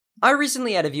I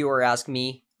recently had a viewer ask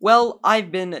me, well,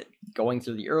 I've been going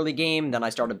through the early game, then I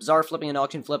started bazaar flipping and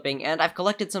auction flipping, and I've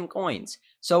collected some coins.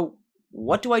 So,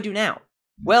 what do I do now?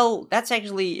 Well, that's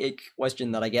actually a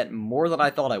question that I get more than I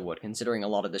thought I would, considering a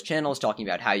lot of this channel is talking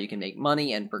about how you can make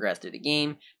money and progress through the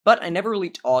game, but I never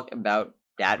really talk about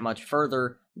that much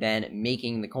further than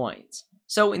making the coins.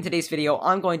 So in today's video,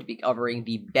 I'm going to be covering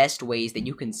the best ways that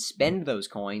you can spend those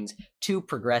coins to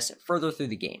progress further through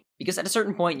the game. Because at a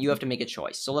certain point, you have to make a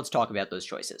choice, so let's talk about those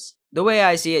choices. The way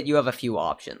I see it, you have a few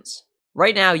options.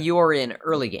 Right now, you are in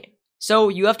early game, so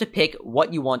you have to pick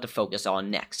what you want to focus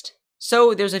on next.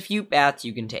 So there's a few paths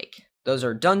you can take. Those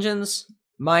are dungeons,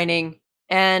 mining,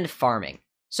 and farming.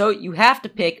 So you have to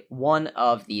pick one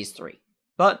of these three.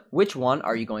 But which one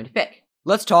are you going to pick?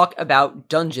 Let's talk about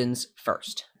dungeons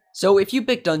first. So if you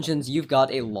pick dungeons, you've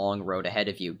got a long road ahead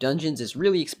of you. Dungeons is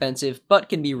really expensive, but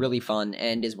can be really fun,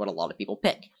 and is what a lot of people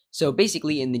pick. So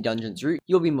basically, in the dungeons route,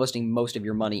 you'll be investing most of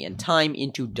your money and time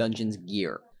into dungeons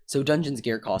gear. So dungeons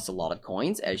gear costs a lot of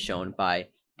coins, as shown by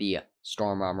the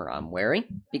storm armor I'm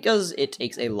wearing, because it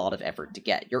takes a lot of effort to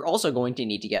get. You're also going to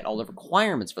need to get all the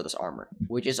requirements for this armor,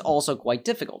 which is also quite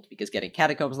difficult, because getting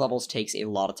catacombs levels takes a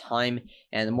lot of time,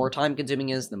 and the more time consuming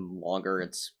it is, the longer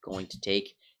it's going to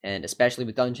take. And especially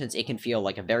with dungeons, it can feel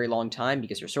like a very long time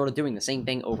because you're sort of doing the same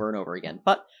thing over and over again.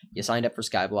 But you signed up for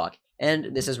Skyblock,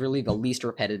 and this is really the least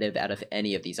repetitive out of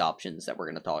any of these options that we're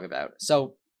going to talk about.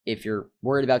 So if you're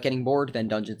worried about getting bored, then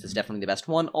dungeons is definitely the best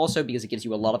one, also because it gives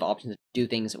you a lot of options to do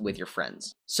things with your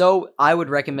friends. So I would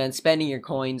recommend spending your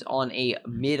coins on a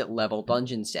mid-level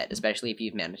dungeon set, especially if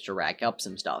you've managed to rack up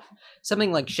some stuff.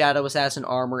 Something like Shadow Assassin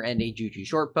armor and a Juju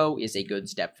shortbow is a good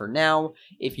step for now.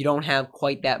 If you don't have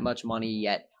quite that much money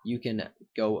yet, you can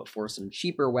go for some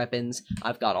cheaper weapons.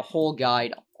 I've got a whole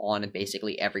guide on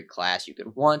basically every class you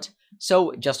could want,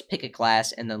 so just pick a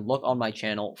class and then look on my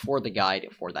channel for the guide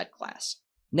for that class.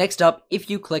 Next up, if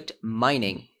you clicked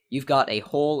mining, you've got a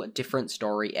whole different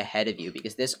story ahead of you,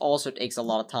 because this also takes a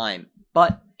lot of time,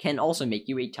 but can also make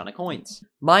you a ton of coins.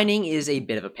 Mining is a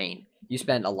bit of a pain. You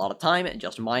spend a lot of time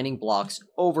just mining blocks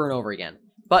over and over again.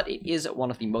 But it is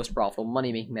one of the most profitable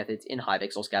money-making methods in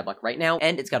Hypixel Skyblock right now,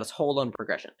 and it's got its whole own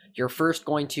progression. You're first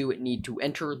going to need to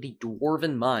enter the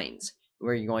Dwarven Mines,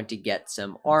 where you're going to get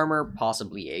some armor,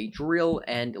 possibly a drill,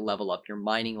 and level up your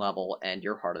mining level and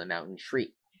your Heart of the Mountain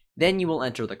tree. Then you will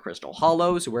enter the Crystal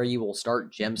Hollows, where you will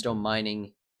start gemstone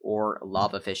mining or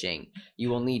lava fishing. You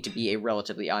will need to be a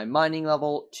relatively high mining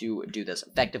level to do this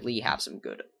effectively, have some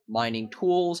good mining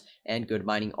tools and good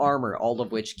mining armor, all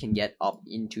of which can get up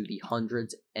into the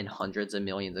hundreds and hundreds of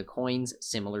millions of coins,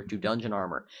 similar to dungeon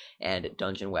armor and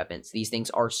dungeon weapons. These things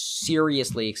are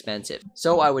seriously expensive,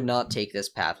 so I would not take this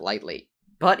path lightly.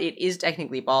 But it is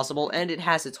technically possible, and it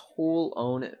has its whole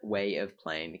own way of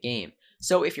playing the game.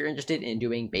 So if you're interested in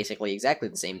doing basically exactly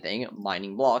the same thing,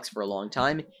 mining blocks for a long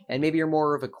time, and maybe you're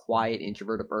more of a quiet,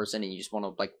 introverted person and you just want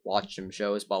to watch some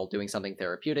shows while doing something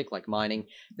therapeutic like mining,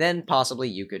 then possibly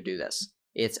you could do this.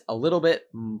 It's a little bit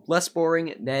less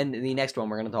boring than the next one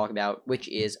we're going to talk about, which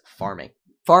is farming.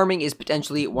 Farming is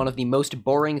potentially one of the most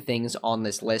boring things on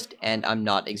this list, and I'm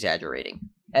not exaggerating.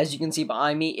 As you can see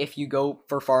behind me, if you go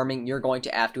for farming, you're going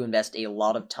to have to invest a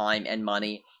lot of time and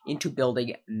money into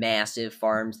building massive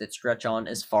farms that stretch on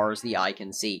as far as the eye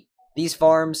can see. These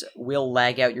farms will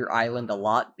lag out your island a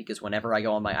lot, because whenever I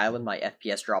go on my island, my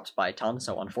FPS drops by a ton,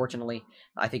 so unfortunately,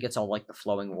 I think it's all like the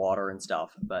flowing water and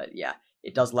stuff, but yeah,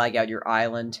 it does lag out your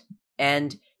island,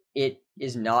 and it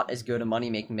is not as good a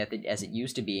money-making method as it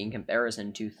used to be in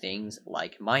comparison to things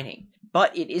like mining.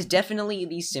 But it is definitely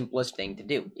the simplest thing to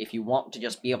do. If you want to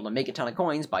just be able to make a ton of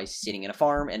coins by sitting in a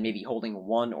farm and maybe holding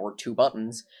one or two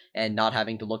buttons and not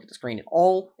having to look at the screen at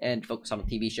all and focus on a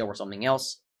TV show or something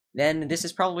else, then this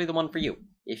is probably the one for you.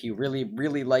 If you really,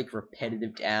 really like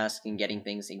repetitive tasks and getting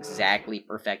things exactly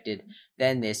perfected,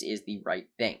 then this is the right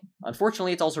thing.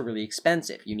 Unfortunately, it's also really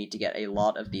expensive. You need to get a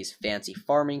lot of these fancy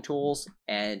farming tools,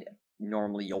 and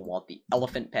normally you'll want the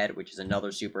elephant pet, which is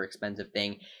another super expensive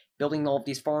thing. Building all of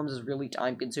these farms is really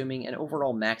time-consuming, and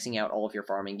overall maxing out all of your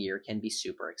farming gear can be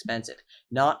super expensive.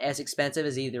 Not as expensive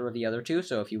as either of the other two,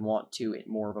 so if you want to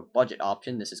more of a budget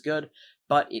option, this is good,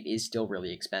 but it is still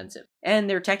really expensive. And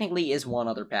there technically is one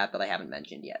other path that I haven't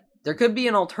mentioned yet. There could be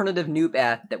an alternative new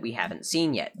path that we haven't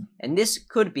seen yet, and this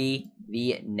could be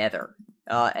the Nether.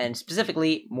 And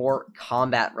specifically, more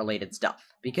combat-related stuff.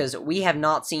 Because we have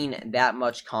not seen that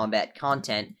much combat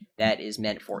content that is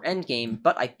meant for endgame,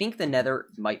 but I think the Nether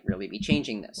might really be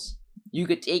changing this. You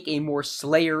could take a more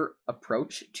Slayer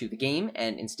approach to the game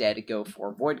and instead go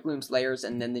for Void Gloom Slayers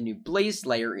and then the new Blaze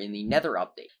Slayer in the Nether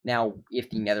update. Now, if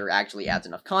the Nether actually adds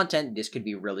enough content, this could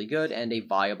be really good and a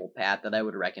viable path that I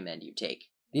would recommend you take.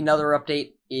 The Nether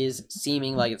update is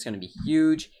seeming like it's going to be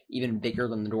huge, even bigger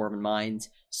than the Dwarven Mines,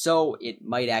 so it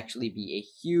might actually be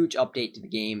a huge update to the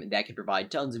game that could provide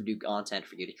tons of new content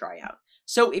for you to try out.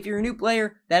 So if you're a new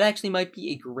player, that actually might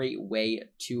be a great way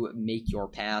to make your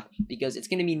path, because it's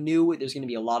going to be new, there's going to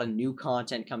be a lot of new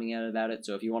content coming out about it,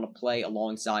 so if you want to play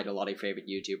alongside a lot of your favorite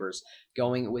YouTubers,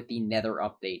 going with the Nether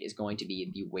update is going to be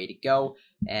the way to go,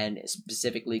 and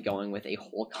specifically going with a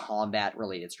whole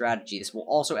combat-related strategy. This will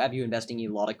also have you investing a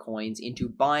lot of coins into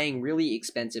buying really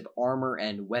expensive armor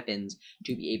and weapons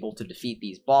to be able to defeat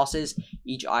these bosses.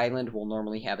 Each island will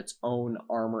normally have its own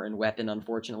armor and weapon,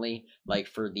 unfortunately, like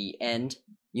for the end.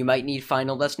 You might need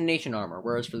Final Destination armor,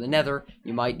 whereas for the Nether,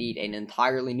 you might need an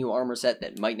entirely new armor set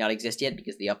that might not exist yet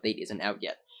because the update isn't out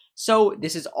yet. So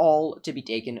this is all to be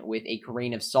taken with a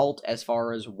grain of salt as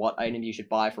far as what items you should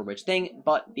buy for which thing,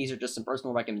 but these are just some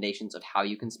personal recommendations of how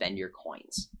you can spend your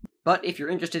coins. But if you're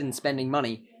interested in spending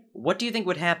money, what do you think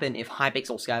would happen if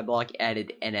Hypixel Skyblock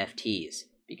added NFTs?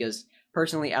 Because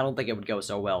personally, I don't think it would go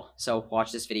so well. So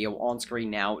watch this video on screen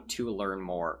now to learn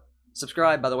more.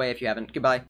 Subscribe, by the way, if you haven't. Goodbye.